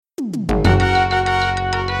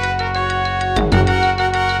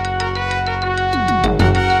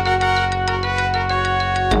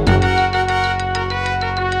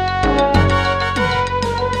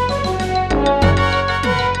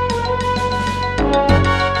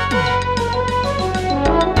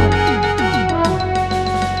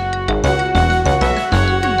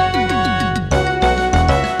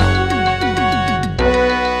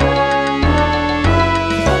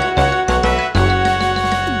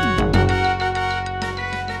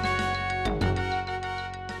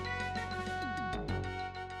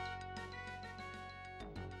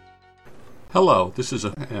Hello,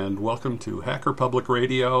 and welcome to Hacker Public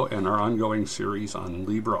Radio and our ongoing series on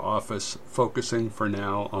LibreOffice, focusing for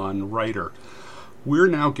now on Writer. We're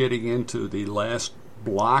now getting into the last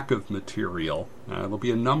block of material. There'll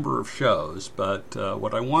be a number of shows, but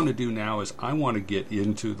what I want to do now is I want to get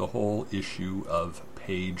into the whole issue of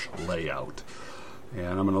page layout. And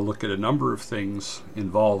I'm going to look at a number of things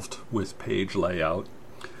involved with page layout.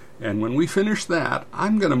 And when we finish that,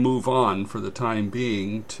 I'm going to move on for the time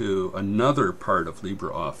being to another part of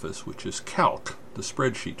LibreOffice, which is Calc, the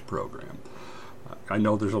spreadsheet program. I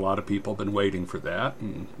know there's a lot of people been waiting for that,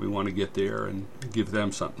 and we want to get there and give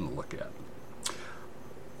them something to look at.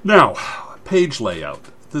 Now, page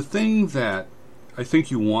layout. The thing that I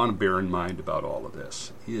think you want to bear in mind about all of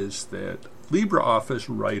this is that LibreOffice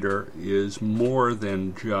Writer is more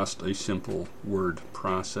than just a simple word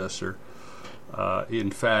processor.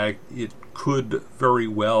 In fact, it could very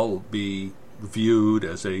well be viewed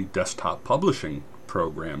as a desktop publishing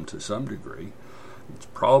program to some degree. It's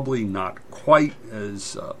probably not quite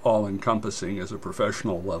as all-encompassing as a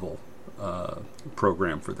professional level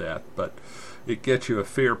program for that, but it gets you a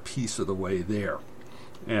fair piece of the way there.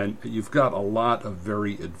 And you've got a lot of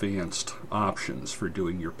very advanced options for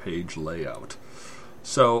doing your page layout.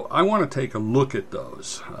 So I want to take a look at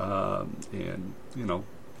those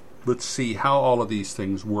let's see how all of these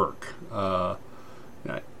things work.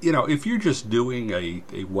 If you're just doing a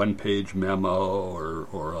one-page memo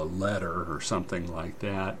or a letter or something like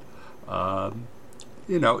that,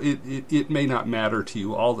 it may not matter to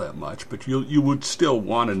you all that much, but you would still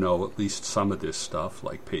want to know at least some of this stuff,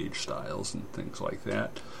 like page styles and things like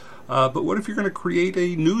that. But what if you're going to create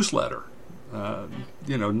a newsletter?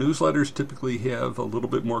 Newsletters typically have a little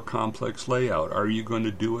bit more complex layout. Are you going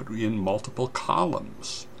to do it in multiple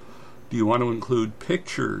columns? Do you want to include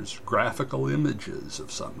pictures, graphical images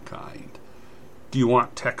of some kind? Do you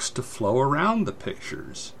want text to flow around the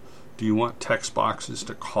pictures? Do you want text boxes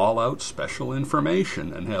to call out special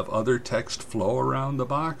information and have other text flow around the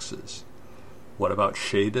boxes? What about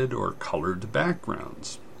shaded or colored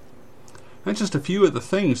backgrounds? That's just a few of the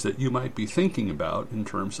things that you might be thinking about in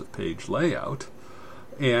terms of page layout.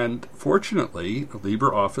 And fortunately,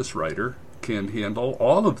 LibreOffice Writer can handle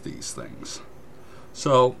all of these things.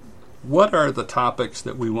 So, what are the topics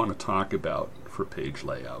that we want to talk about for page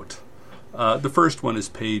layout? The first one is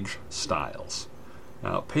page styles.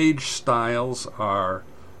 Now, page styles are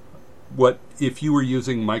what, if you were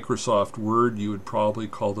using Microsoft Word, you would probably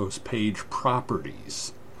call those page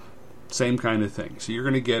properties. Same kind of thing. So you're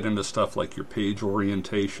going to get into stuff like your page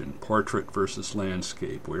orientation, portrait versus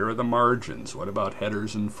landscape, where are the margins, what about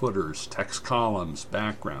headers and footers, text columns,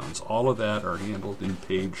 backgrounds, all of that are handled in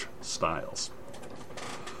page styles.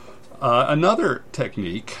 Another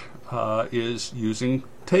technique is using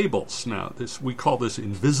tables. Now, we call this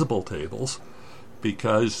invisible tables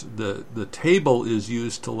because the table is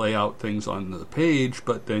used to lay out things on the page,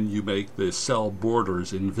 but then you make the cell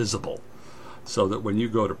borders invisible so that when you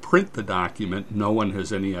go to print the document, no one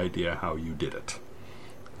has any idea how you did it.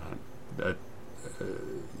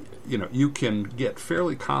 You can get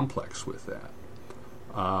fairly complex with that.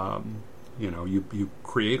 You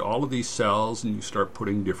create all of these cells and you start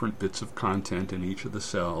putting different bits of content in each of the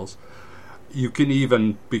cells. You can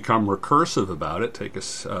even become recursive about it, take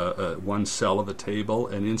one cell of a table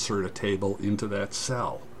and insert a table into that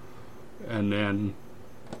cell. And then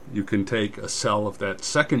you can take a cell of that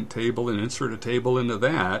second table and insert a table into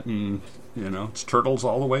that, and it's turtles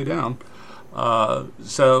all the way down.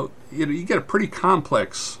 So you get a pretty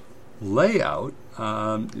complex layout.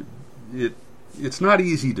 It's not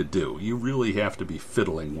easy to do. You really have to be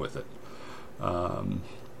fiddling with it.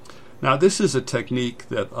 Now, this is a technique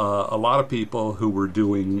that a lot of people who were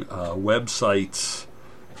doing websites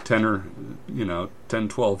 10,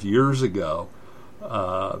 12 years ago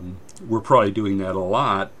were probably doing that a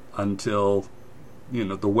lot until,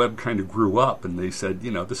 the web kind of grew up and they said,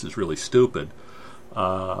 this is really stupid.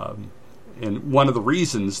 And one of the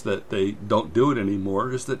reasons that they don't do it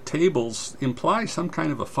anymore is that tables imply some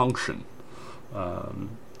kind of a function.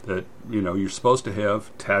 That you're supposed to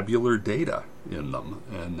have tabular data in them,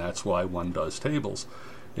 and that's why one does tables.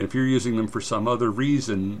 And if you're using them for some other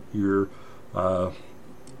reason, you're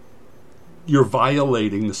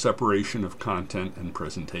violating the separation of content and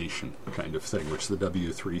presentation kind of thing, which the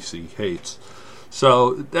W3C hates.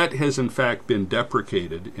 So that has in fact been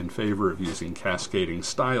deprecated in favor of using cascading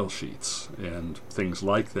style sheets and things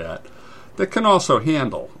like that can also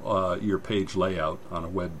handle your page layout on a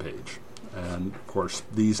web page. And of course,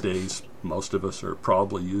 these days, most of us are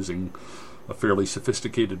probably using a fairly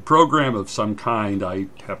sophisticated program of some kind. I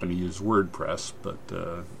happen to use WordPress, but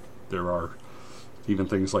there are even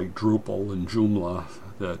things like Drupal and Joomla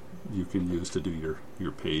that you can use to do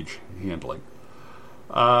your page handling.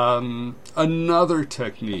 Another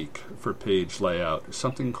technique for page layout is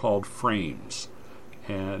something called frames.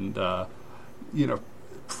 And,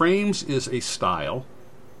 frames is a style.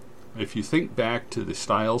 If you think back to the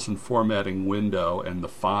styles and formatting window and the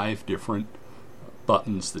 5 different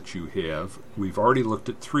buttons that you have, we've already looked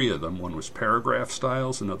at 3 of them. One was paragraph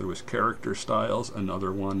styles, another was character styles,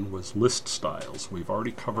 another one was list styles. We've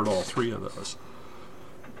already covered all 3 of those.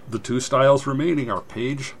 The 2 styles remaining are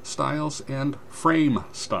page styles and frame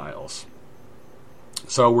styles.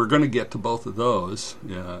 So we're going to get to both of those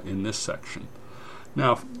in this section.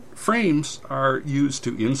 Now, frames are used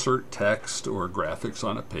to insert text or graphics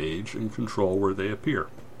on a page and control where they appear.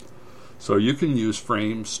 So you can use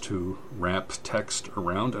frames to wrap text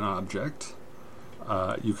around an object.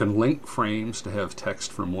 You can link frames to have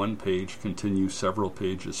text from one page continue several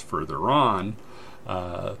pages further on.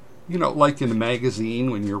 Like in a magazine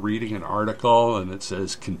when you're reading an article and it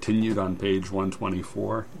says continued on page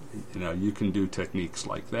 124, you can do techniques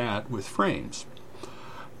like that with frames.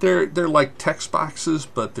 They're like text boxes,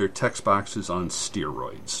 but they're text boxes on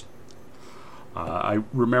steroids. I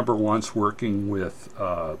remember once working with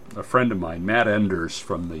a friend of mine, Matt Enders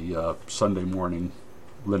from the Sunday Morning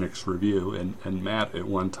Linux Review, and Matt at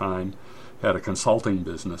one time had a consulting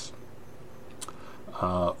business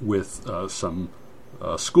with some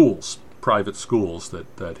schools, private schools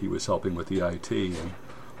that he was helping with the IT. And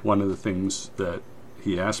one of the things that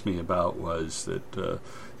he asked me about was that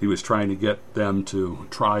he was trying to get them to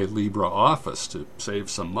try LibreOffice to save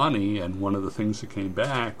some money, and one of the things that came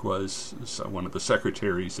back was one of the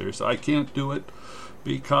secretaries there said, "I can't do it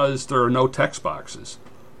because there are no text boxes."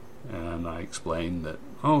 And I explained that,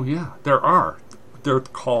 oh yeah, there are. They're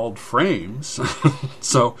called frames.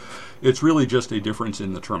 So it's really just a difference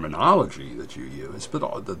in the terminology that you use,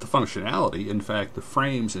 but the functionality. In fact, the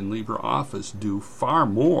frames in LibreOffice do far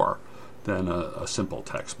more than a simple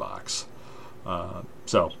text box.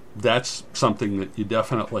 So that's something that you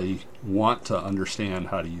definitely want to understand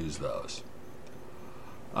how to use those.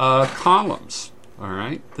 Columns. All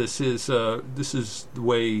right. This is the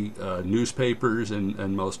way newspapers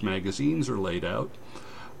and most magazines are laid out.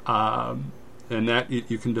 And that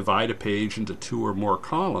you can divide a page into 2 or more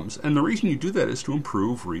columns. And the reason you do that is to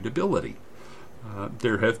improve readability.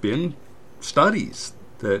 There have been studies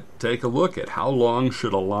that take a look at how long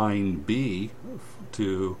should a line be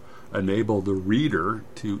to enable the reader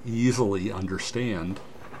to easily understand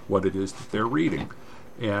what it is that they're reading.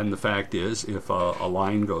 And the fact is, if a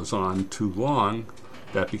line goes on too long,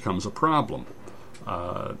 that becomes a problem.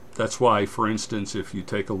 That's why, for instance, if you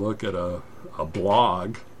take a look at a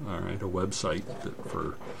blog, all right, a website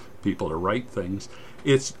for people to write things,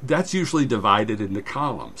 that's usually divided into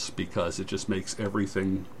columns because it just makes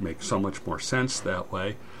everything make so much more sense that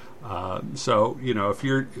way. So if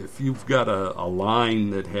you've got a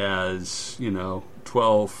line that has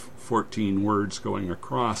 12, 14 words going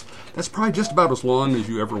across, that's probably just about as long as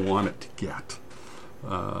you ever want it to get.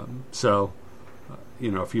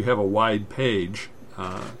 If you have a wide page,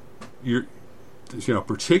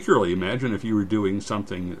 particularly imagine if you were doing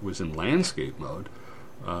something that was in landscape mode.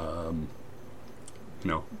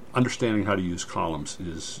 Understanding how to use columns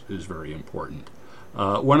is very important.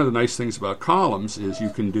 One of the nice things about columns is you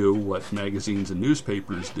can do what magazines and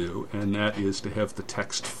newspapers do, and that is to have the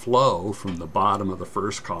text flow from the bottom of the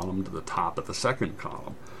first column to the top of the second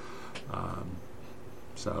column.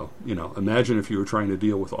 Imagine if you were trying to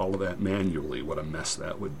deal with all of that manually, what a mess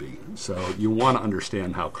that would be. So you want to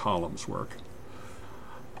understand how columns work.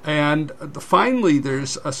 And finally,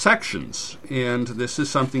 there's sections, and this is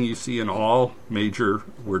something you see in all major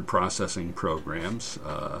word processing programs.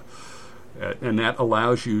 And that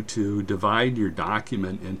allows you to divide your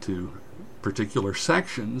document into particular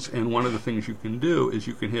sections, and one of the things you can do is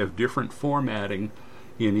you can have different formatting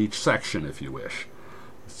in each section if you wish.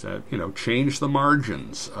 So, change the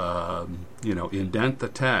margins, indent the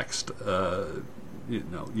text.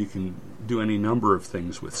 You can do any number of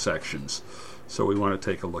things with sections. So we want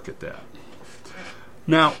to take a look at that.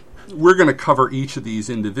 Now, we're going to cover each of these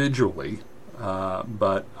individually,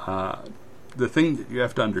 but the thing that you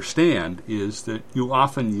have to understand is that you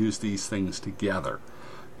often use these things together.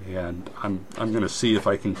 And I'm going to see if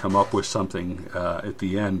I can come up with something at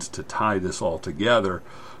the end to tie this all together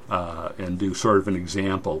and do sort of an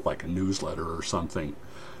example like a newsletter or something.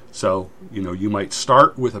 So, you might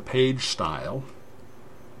start with a page style,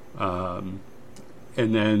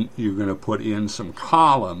 and then you're going to put in some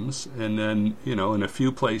columns, and then, in a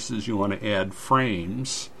few places you want to add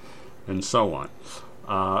frames, and so on.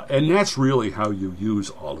 And that's really how you use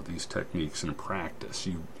all of these techniques in practice.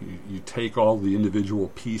 You take all the individual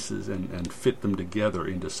pieces and fit them together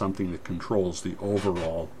into something that controls the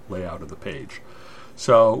overall layout of the page.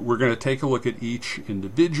 So we're going to take a look at each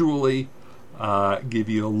individually, give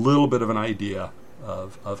you a little bit of an idea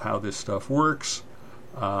of how this stuff works.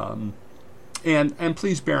 And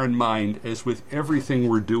please bear in mind, as with everything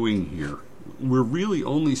we're doing here, we're really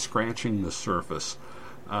only scratching the surface.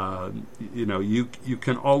 You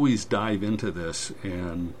can always dive into this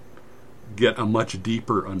and get a much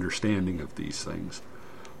deeper understanding of these things.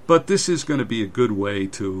 But this is going to be a good way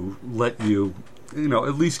to let you,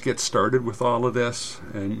 at least get started with all of this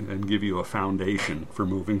and give you a foundation for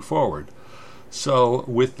moving forward. So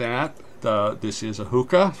with that, this is a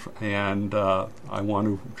hookah, and I want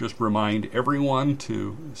to just remind everyone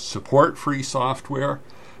to support free software,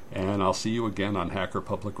 and I'll see you again on Hacker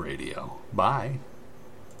Public Radio. Bye.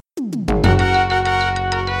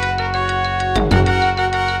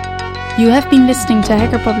 You have been listening to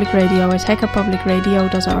Hacker Public Radio at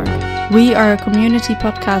hackerpublicradio.org. We are a community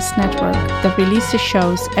podcast network that releases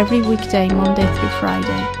shows every weekday, Monday through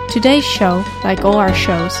Friday. Today's show, like all our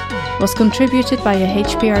shows, was contributed by a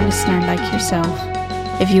HPR listener like yourself.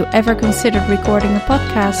 If you ever considered recording a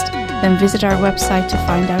podcast, then visit our website to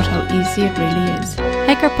find out how easy it really is.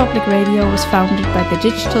 Hacker Public Radio was founded by the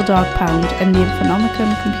Digital Dog Pound and the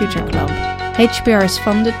Infonomicon Computer Club. HPR is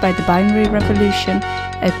funded by the Binary Revolution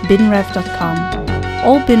at binrev.com.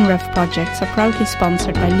 All BinRev projects are proudly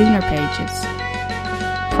sponsored by Lunar Pages.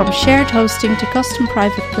 From shared hosting to custom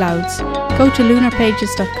private clouds, go to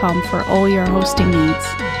lunarpages.com for all your hosting needs.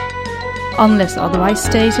 Unless otherwise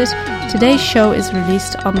stated, today's show is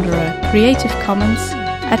released under a Creative Commons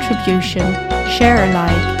Attribution Share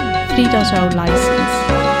Alike 3.0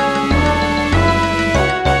 license.